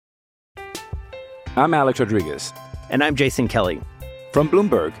I'm Alex Rodriguez. And I'm Jason Kelly. From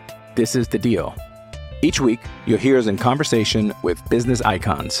Bloomberg, this is The Deal. Each week, you'll hear us in conversation with business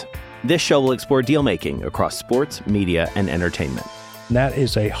icons. This show will explore deal-making across sports, media, and entertainment. That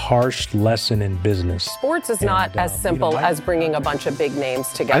is a harsh lesson in business. Sports is not as simple as bringing a bunch of big names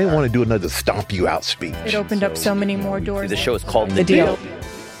together. I didn't want to do another stomp you out speech. It opened up so many more doors. The show is called The Deal.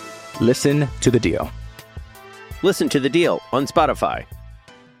 Listen to The Deal. Listen to The Deal on Spotify.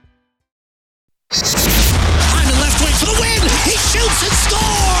 On the left wing for the win. He shoots and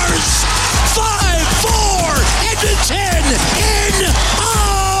scores. 5-4 Edmonton in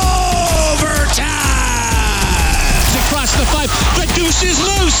overtime. Across the 5. The deuce is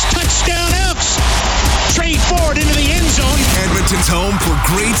loose. Touchdown Elks. Trade forward into the end zone. Edmonton's home for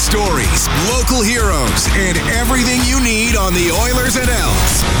great stories, local heroes, and everything you need on the Oilers and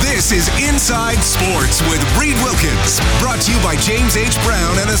Elks. This is Inside Sports with Reed Wilkins. Brought to you by James H.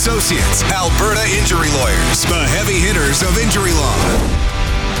 Brown and Associates, Alberta Injury Lawyers, the heavy hitters of injury law.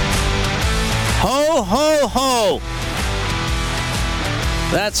 Ho, ho, ho.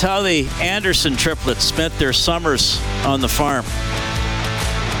 That's how the Anderson triplets spent their summers on the farm.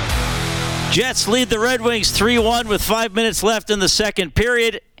 Jets lead the Red Wings 3-1 with 5 minutes left in the second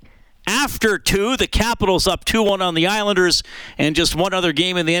period. After 2, the Capitals up 2-1 on the Islanders, and just one other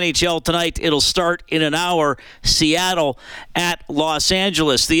game in the NHL tonight. It'll start in an hour. Seattle at Los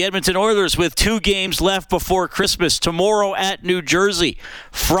Angeles. The Edmonton Oilers with 2 games left before Christmas. Tomorrow at New Jersey.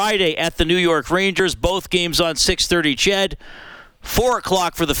 Friday at the New York Rangers. Both games on 6:30 CHED. 4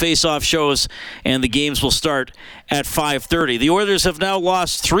 o'clock for the face-off shows, and the games will start at 5:30. The Oilers have now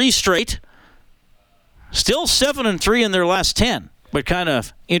lost 3 straight. Still 7-3 in their last 10, but kind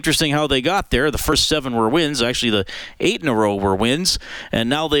of interesting how they got there. The first 7 were wins. Actually, the 8 in a row were wins, and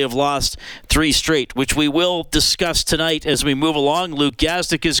now they have lost 3 straight, which we will discuss tonight as we move along. Luke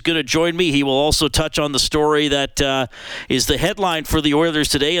Gazdic is going to join me. He will also touch on the story that is the headline for the Oilers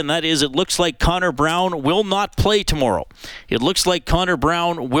today, and that is it looks like Connor Brown will not play tomorrow. It looks like Connor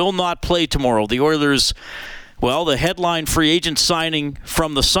Brown will not play tomorrow. The Oilers... Well, the headline free agent signing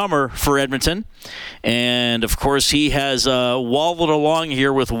from the summer for Edmonton. And, of course, he has wallowed along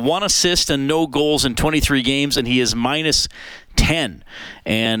here with 1 assist and no goals in 23 games, and he is minus 10.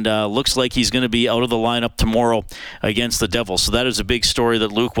 And looks like he's going to be out of the lineup tomorrow against the Devils. So that is a big story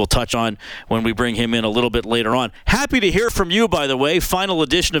that Luke will touch on when we bring him in a little bit later on. Happy to hear from you, by the way. Final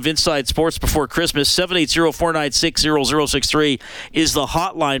edition of Inside Sports before Christmas. 780-496-0063 is the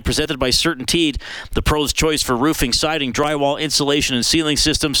hotline presented by CertainTeed, the pro's choice for roofing, siding, drywall, insulation, and ceiling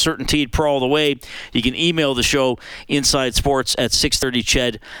systems. CertainTeed Pro all the way. You can email the show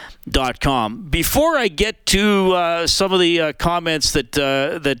insidesports@630ched.com. Before I get to some of the comments that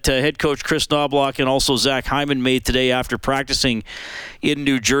head coach Chris Knobloch and also Zach Hyman made today after practicing in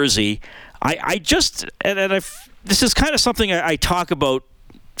New Jersey, this is kind of something I talk about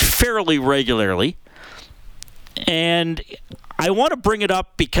fairly regularly, and I want to bring it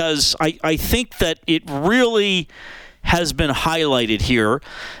up because I think that it really has been highlighted here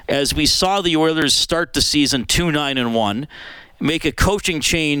as we saw the Oilers start the season 2-9-1, make a coaching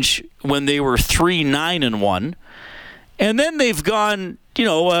change when they were 3-9-1, and then they've gone,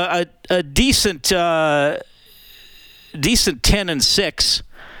 a decent 10-6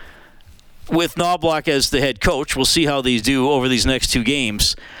 with Knobloch as the head coach. We'll see how these do over these next 2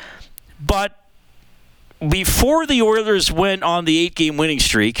 games. But before the Oilers went on the 8-game winning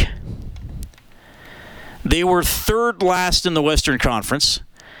streak, they were 3rd last in the Western Conference.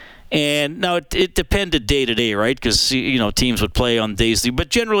 And now it depended day to day, right? Because, teams would play on days. But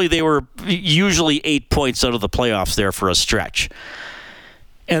generally they were usually 8 points out of the playoffs there for a stretch.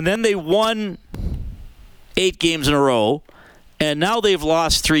 And then they won 8 games in a row. And now they've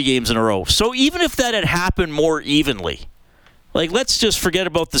lost 3 games in a row. So even if that had happened more evenly, like let's just forget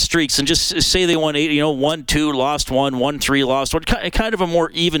about the streaks and just say they won 8, 1-2, lost 1, 1-3, lost 1, kind of a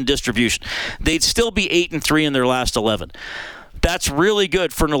more even distribution. They'd still be 8-3 in their last 11. That's really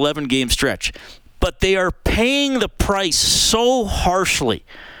good for an 11-game stretch. But they are paying the price so harshly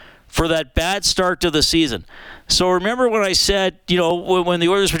for that bad start to the season. So remember when I said, when the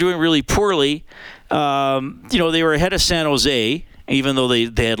Oilers were doing really poorly, they were ahead of San Jose, even though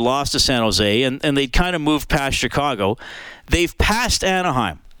they had lost to San Jose, and they'd kind of moved past Chicago. They've passed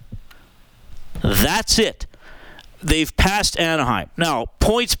Anaheim. That's it. They've passed Anaheim. Now,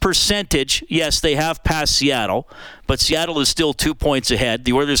 points percentage, yes, they have passed Seattle, but Seattle is still 2 points ahead.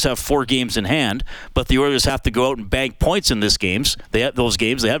 The Oilers have 4 games in hand, but the Oilers have to go out and bank points in those games. They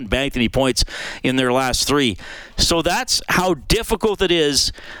haven't banked any points in their last 3. So that's how difficult it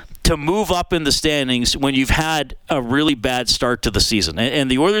is to move up in the standings when you've had a really bad start to the season. And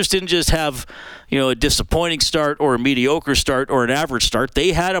the Oilers didn't just have, a disappointing start or a mediocre start or an average start.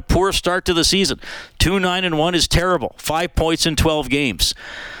 They had a poor start to the season. 2-9-1 is terrible. 5 points in 12 games.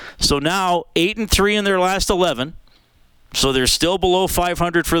 So now 8-3 in their last 11. So they're still below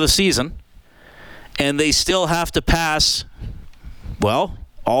 500 for the season. And they still have to pass,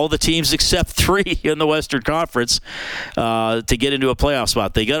 all the teams except 3 in the Western Conference to get into a playoff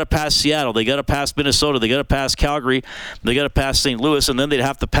spot. They got to pass Seattle. They got to pass Minnesota. They got to pass Calgary. They got to pass St. Louis, and then they'd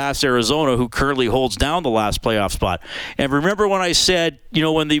have to pass Arizona, who currently holds down the last playoff spot. And remember when I said,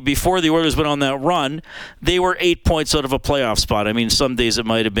 before the Oilers went on that run, they were 8 points out of a playoff spot. I mean, some days it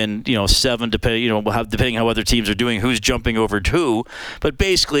might have been 7, depending how other teams are doing, who's jumping over who. But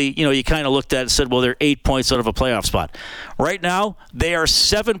basically, you kind of looked at it and said, well, they're 8 points out of a playoff spot. Right now, they are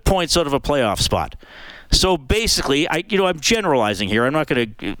 7 points out of a playoff spot. So basically, I'm generalizing here. I'm not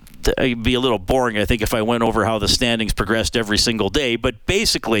going to be a little boring, I think, if I went over how the standings progressed every single day. But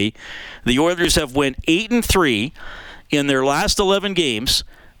basically, the Oilers have went 8-3 in their last 11 games.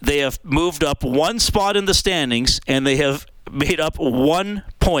 They have moved up 1 spot in the standings, and they have made up 1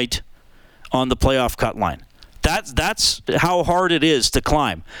 point on the playoff cut line. That's how hard it is to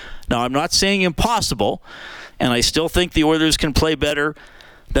climb. Now, I'm not saying impossible, and I still think the Oilers can play better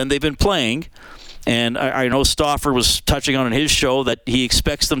than they've been playing. And I know Stauffer was touching on in his show that he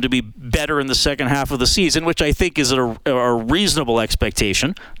expects them to be better in the second half of the season, which I think is a reasonable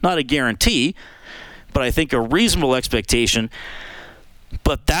expectation. Not a guarantee, but I think a reasonable expectation.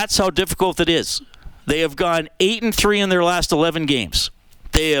 But that's how difficult it is. They have gone 8-3 in their last 11 games.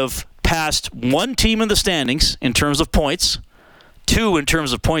 They have passed 1 team in the standings in terms of points, 2 in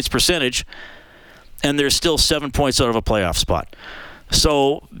terms of points percentage, and they're still 7 points out of a playoff spot.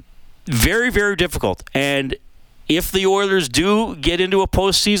 So very, very difficult. And if the Oilers do get into a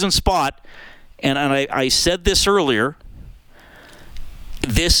postseason spot, and I said this earlier,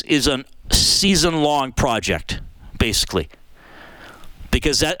 this is a season-long project, basically.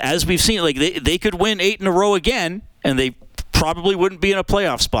 Because that, as we've seen, they could win 8 in a row again, and they probably wouldn't be in a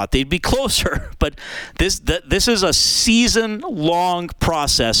playoff spot. They'd be closer. But this is a season-long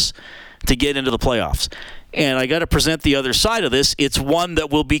process to get into the playoffs. And I got to present the other side of this. It's one that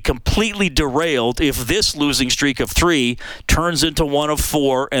will be completely derailed if this losing streak of 3 turns into one of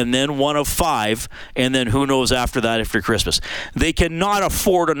 4 and then one of 5, and then who knows after that after Christmas. They cannot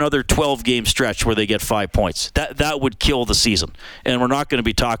afford another 12-game stretch where they get 5 points. That would kill the season. And we're not going to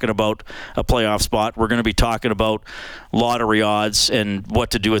be talking about a playoff spot. We're going to be talking about lottery odds and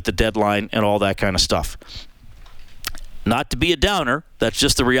what to do at the deadline and all that kind of stuff. Not to be a downer, that's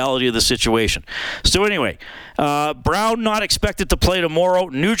just the reality of the situation. So anyway, Brown not expected to play tomorrow.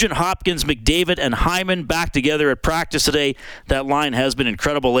 Nugent, Hopkins, McDavid, and Hyman back together at practice today. That line has been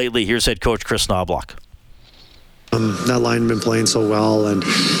incredible lately. Here's head coach Chris Knobloch. That line had been playing so well, and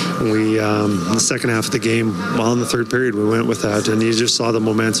we in the second half of the game, in the third period, we went with that, and you just saw the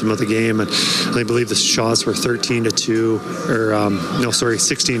momentum of the game. And I believe the shots were 13-2, or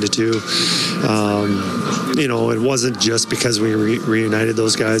 16-2. It wasn't just because we reunited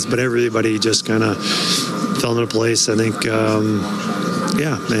those guys, but everybody just kind of fell into place. I think, and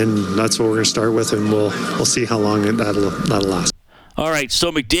that's what we're going to start with, and we'll see how long that'll last. All right,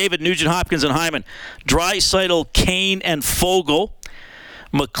 so McDavid, Nugent, Hopkins, and Hyman. Draisaitl, Kane, and Fogle.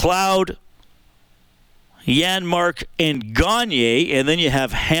 McLeod, Janmark, and Gagne. And then you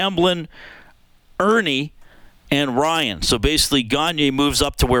have Hamblin, Ernie, and Ryan. So basically, Gagne moves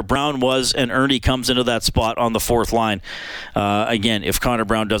up to where Brown was, and Ernie comes into that spot on the 4th line. Again, if Connor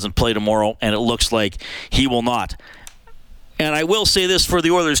Brown doesn't play tomorrow, and it looks like he will not. And I will say this for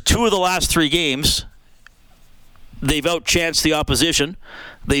the Oilers, 2 of the last 3 games, they've outchanced the opposition.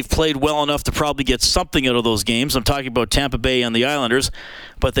 They've played well enough to probably get something out of those games. I'm talking about Tampa Bay and the Islanders,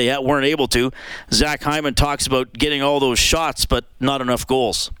 but they weren't able to. Zach Hyman talks about getting all those shots, but not enough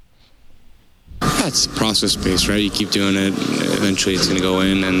goals. That's process-based, right? You keep doing it, eventually it's going to go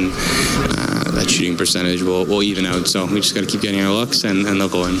in, and that shooting percentage will even out. So we just got to keep getting our looks, and they'll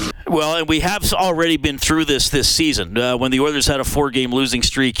go in. Well, and we have already been through this season. When the Oilers had a 4-game losing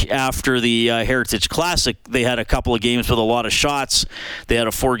streak after the Heritage Classic, they had a couple of games with a lot of shots. They had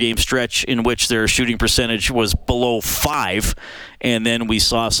a 4-game stretch in which their shooting percentage was below 5, and then we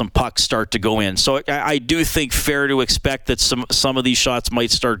saw some pucks start to go in. So I do think fair to expect that some of these shots might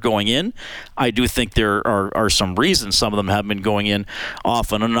start going in. I do think there are some reasons some of them have been going in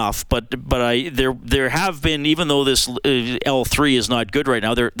often enough. But there have been, even though this L3 is not good right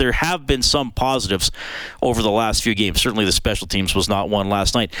now, there have been some positives over the last few games. Certainly the special teams was not one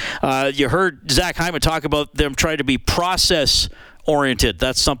last night. You heard Zach Hyman talk about them trying to be process oriented.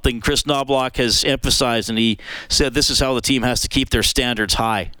 That's something Chris Knobloch has emphasized, and he said this is how the team has to keep their standards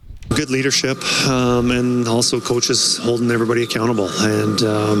high. Good leadership, and also coaches holding everybody accountable. And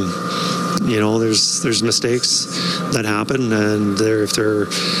there's mistakes that happen, and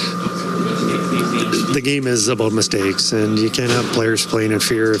the game is about mistakes, and you can't have players playing in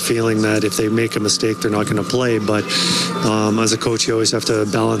fear of feeling that if they make a mistake, they're not going to play. But as a coach, you always have to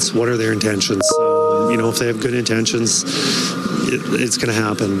balance what are their intentions. If they have good intentions, it's going to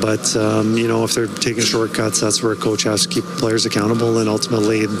happen. But, if they're taking shortcuts, that's where a coach has to keep players accountable. And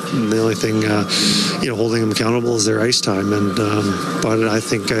ultimately, the only thing, holding them accountable is their ice time. And but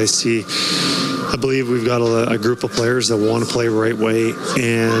I believe we've got a group of players that want to play the right way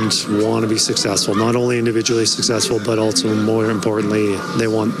and want to be successful. Not only individually successful, but also more importantly, they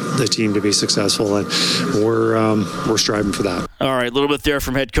want the team to be successful, and we're striving for that. All right, a little bit there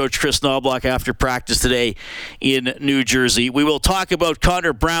from head coach Chris Knobloch after practice today in New Jersey. We will talk about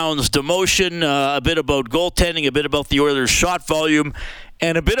Connor Brown's demotion, a bit about goaltending, a bit about the Oilers' shot volume,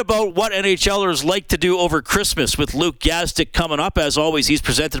 and a bit about what NHLers like to do over Christmas with Luke Gazdic coming up. As always, he's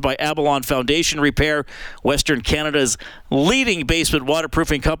presented by Avalon Foundation Repair, Western Canada's leading basement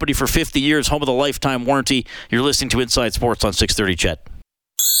waterproofing company for 50 years, home of the lifetime warranty. You're listening to Inside Sports on 630 CHED.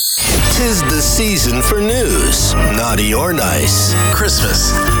 'Tis the season for news. Naughty or nice. Christmas,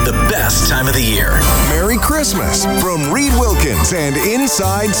 the best time of the year. Merry Christmas from Reed Wilkins and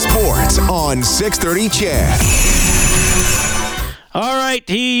Inside Sports on 630 CHED. All right,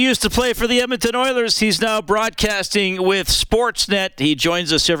 he used to play for the Edmonton Oilers. He's now broadcasting with Sportsnet. He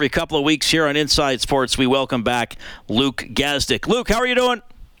joins us every couple of weeks here on Inside Sports. We welcome back Luke Gazdic. Luke, how are you doing?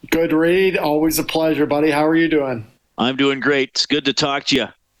 Good, Reed. Always a pleasure, buddy. How are you doing? I'm doing great. It's good to talk to you.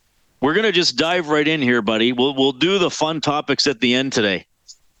 We're going to just dive right in here, buddy. We'll do the fun topics at the end today.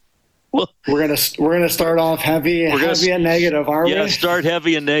 We're gonna start off heavy and negative, are we? Yeah, start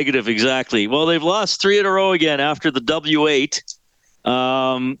heavy and negative, exactly. Well, they've lost 3 in a row again after the W8.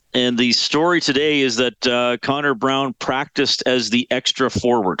 And the story today is that Connor Brown practiced as the extra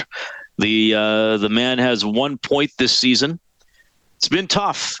forward. The man has 1 point this season. It's been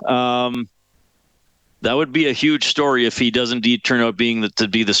tough. That would be a huge story if he does indeed turn out to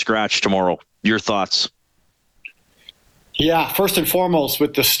be the scratch tomorrow. Your thoughts? Yeah, first and foremost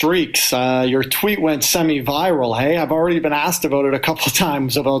with the streaks, your tweet went semi-viral. Hey, I've already been asked about it a couple of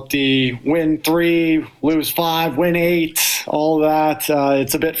times about the win 3, lose 5, win 8, all that.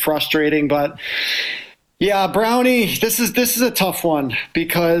 It's a bit frustrating, but yeah, Brownie, this is a tough one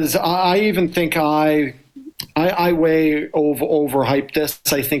because I even think I way overhyped this,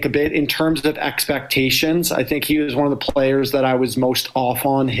 I think, a bit in terms of expectations. I think he was one of the players that I was most off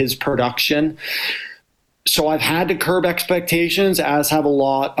on his production. So I've had to curb expectations, as have a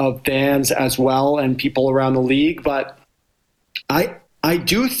lot of fans as well and people around the league. But I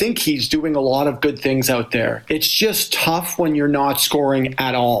do think he's doing a lot of good things out there. It's just tough when you're not scoring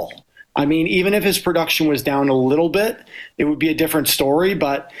at all. I mean, even if his production was down a little bit, it would be a different story.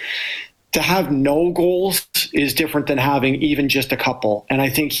 But to have no goals is different than having even just a couple. And I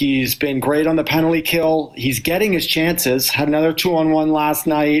think he's been great on the penalty kill. He's getting his chances. Had another 2-on-1 last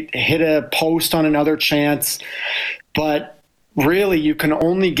night, hit a post on another chance. But really, you can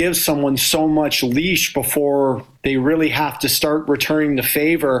only give someone so much leash before they really have to start returning the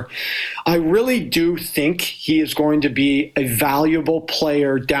favor. I really do think he is going to be a valuable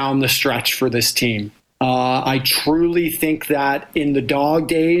player down the stretch for this team. I truly think that in the dog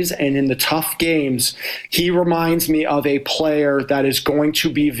days and in the tough games, he reminds me of a player that is going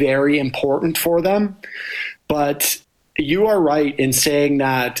to be very important for them. But you are right in saying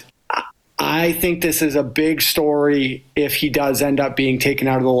that I think this is a big story if he does end up being taken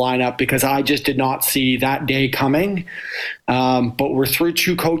out of the lineup, because I just did not see that day coming. But we're through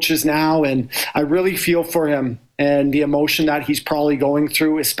 2 coaches now, and I really feel for him and the emotion that he's probably going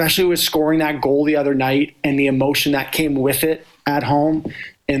through, especially with scoring that goal the other night and the emotion that came with it at home,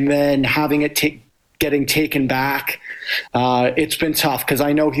 and then having it getting taken back. It's been tough because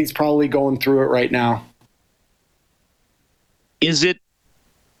I know he's probably going through it right now. Is it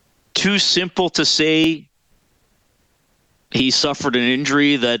too simple to say he suffered an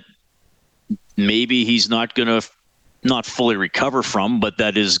injury that maybe he's not going to not fully recover from, but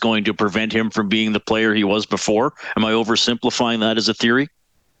that is going to prevent him from being the player he was before? Am I oversimplifying that as a theory?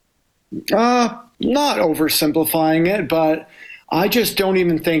 Not oversimplifying it, but I just don't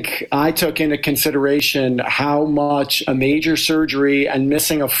even think I took into consideration how much a major surgery and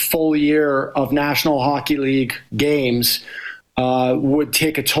missing a full year of National Hockey League games would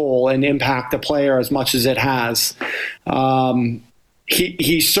take a toll and impact the player as much as it has.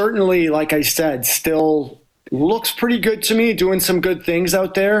 He certainly, like I said, still looks pretty good to me, doing some good things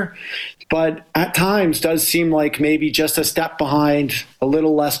out there, but at times does seem like maybe just a step behind, a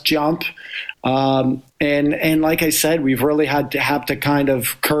little less jump. And like I said, we've really had to kind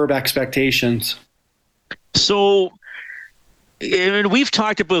of curb expectations. So, and we've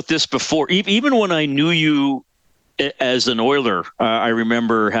talked about this before. Even when I knew you as an Oiler, I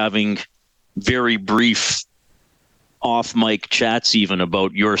remember having very brief off-mic chats even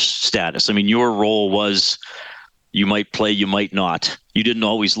about your status. I mean, your role was you might play, you might not. You didn't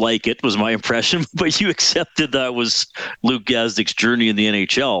always like it, was my impression, but you accepted that was Luke Gazdik's journey in the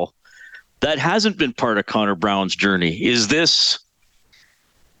NHL. That hasn't been part of Connor Brown's journey. Is this,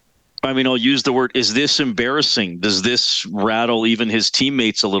 I mean, I'll use the word, is this embarrassing? Does this rattle even his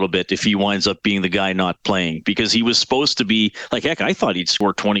teammates a little bit if he winds up being the guy not playing? Because he was supposed to be, like, heck, I thought he'd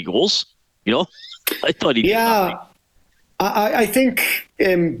score 20 goals. You know, I thought he'd. Yeah, I think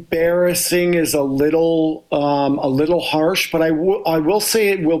embarrassing is a little harsh, but I will say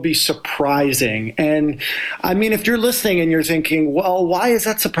it will be surprising. And I mean, if you're listening and you're thinking, well, why is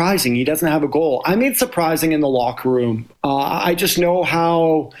that surprising? He doesn't have a goal. I mean, it's surprising in the locker room. I just know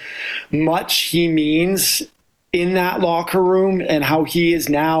how much he means in that locker room and how he is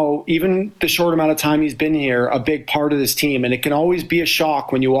now, even the short amount of time he's been here, a big part of this team. And it can always be a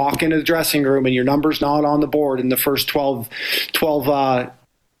shock when you walk into the dressing room and your number's not on the board in the first 12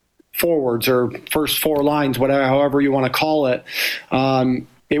 forwards or first 4 lines, whatever, however you want to call it.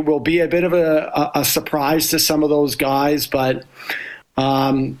 It will be a bit of a surprise to some of those guys, but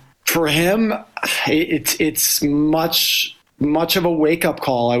for him, it's much of a wake-up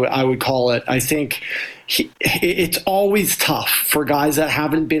call, I would call it. I think it's always tough for guys that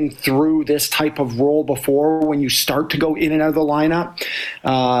haven't been through this type of role before when you start to go in and out of the lineup.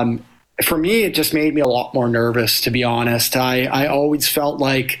 For me, it just made me a lot more nervous, to be honest. I always felt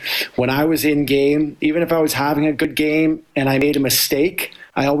like when I was in game, even if I was having a good game and I made a mistake,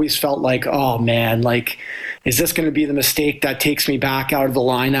 I always felt like, oh man, like, is this going to be the mistake that takes me back out of the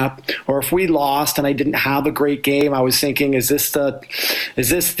lineup? Or if we lost and I didn't have a great game, I was thinking, is this the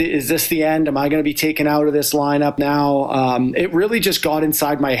end? Am I going to be taken out of this lineup now? It really just got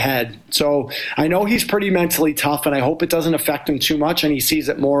inside my head. So I know he's pretty mentally tough, and I hope it doesn't affect him too much, and he sees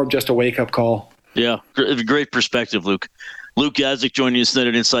it more of just a wake-up call. Yeah, great perspective, Luke. Luke Gazdic joining us tonight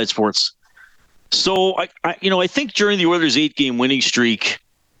at Inside Sports. So I think during the Oilers' 8-game winning streak,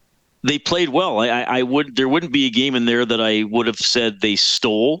 they played well. There wouldn't be a game in there that I would have said they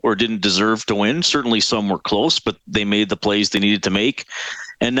stole or didn't deserve to win. Certainly some were close, but they made the plays they needed to make.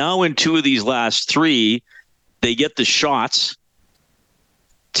 And now in 2 of these last 3, they get the shots,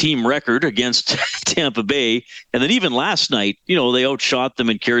 team record against Tampa Bay. And then even last night, they outshot them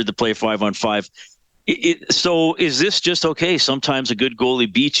and carried the play 5-on-5. So is this just, okay, sometimes a good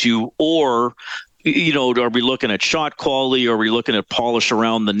goalie beats you, or are we looking at shot quality? Are we looking at polish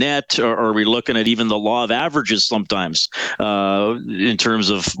around the net? Or are we looking at even the law of averages sometimes in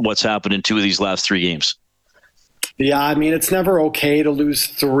terms of what's happened in 2 of these last 3 games? Yeah, I mean, it's never okay to lose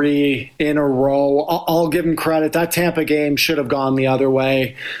 3 in a row. I'll give them credit. That Tampa game should have gone the other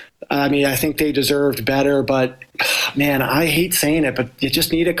way. I mean, I think they deserved better, but man, I hate saying it, but you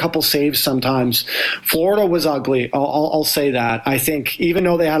just need a couple saves sometimes. Florida was ugly. I'll say that. I think even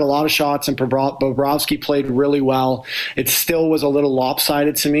though they had a lot of shots and Bobrovsky played really well, it still was a little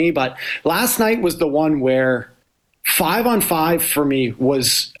lopsided to me. But last night was the one where 5-on-5 for me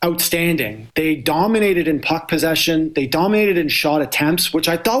was outstanding. They dominated in puck possession. They dominated in shot attempts, which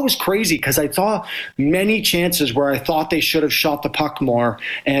I thought was crazy because I saw many chances where I thought they should have shot the puck more.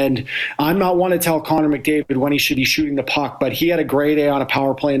 And I'm not one to tell Connor McDavid when he should be shooting the puck, but he had a great A on a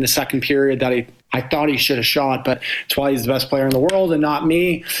power play in the second period that I thought he should have shot, but it's why he's the best player in the world and not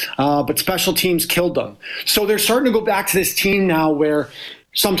me. But special teams killed them. So they're starting to go back to this team now where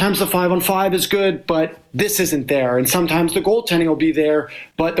sometimes the 5-on-5 is good, but this isn't there. And sometimes the goaltending will be there,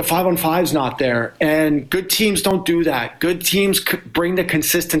 but the 5-on-5 is not there. And good teams don't do that. Good teams bring the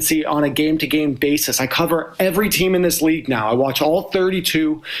consistency on a game-to-game basis. I cover every team in this league now. I watch all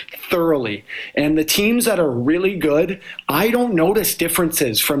 32 thoroughly. And the teams that are really good, I don't notice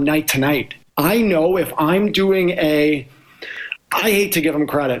differences from night to night. I know if I'm doing I hate to give them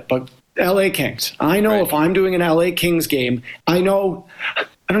credit, but LA Kings. I know if I'm doing an LA Kings game, I know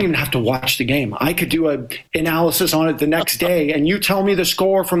I don't even have to watch the game. I could do an analysis on it the next day, and you tell me the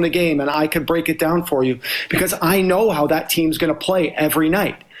score from the game, and I could break it down for you because I know how that team's going to play every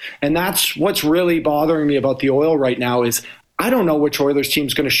night. And that's what's really bothering me about the Oil right now is I don't know which Oilers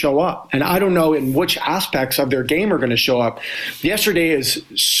team's going to show up, and I don't know in which aspects of their game are going to show up. Yesterday is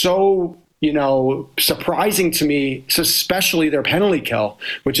so surprising to me, especially their penalty kill,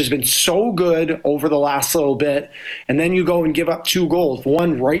 which has been so good over the last little bit. And then you go and give up 2 goals,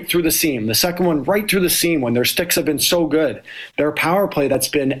 one right through the seam, the second one right through the seam when their sticks have been so good. Their power play that's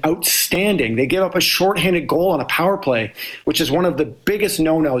been outstanding. They gave up a shorthanded goal on a power play, which is one of the biggest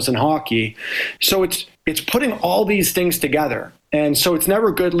no-nos in hockey. So it's putting all these things together. And so it's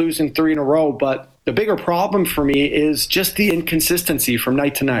never good losing 3 in a row, but the bigger problem for me is just the inconsistency from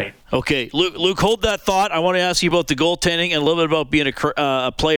night to night. Okay, Luke, hold that thought. I want to ask you about the goaltending and a little bit about being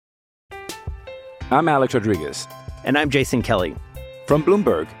a player. I'm Alex Rodriguez. And I'm Jason Kelly. From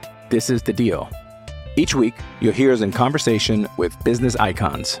Bloomberg, this is The Deal. Each week, you'll hear us in conversation with business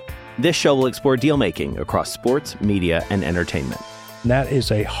icons. This show will explore deal-making across sports, media, and entertainment. That is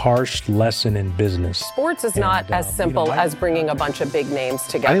a harsh lesson in business. Sports is not as simple as bringing a bunch of big names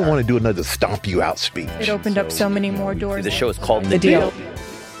together. I didn't want to do another stomp you out speech. It opened up so many more doors. The show is called The Deal.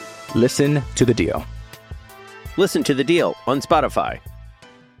 Listen to The Deal. Listen to The Deal on Spotify.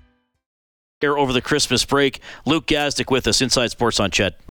 Over the Christmas break, Luke Gazdic with us, Inside Sports on Ched.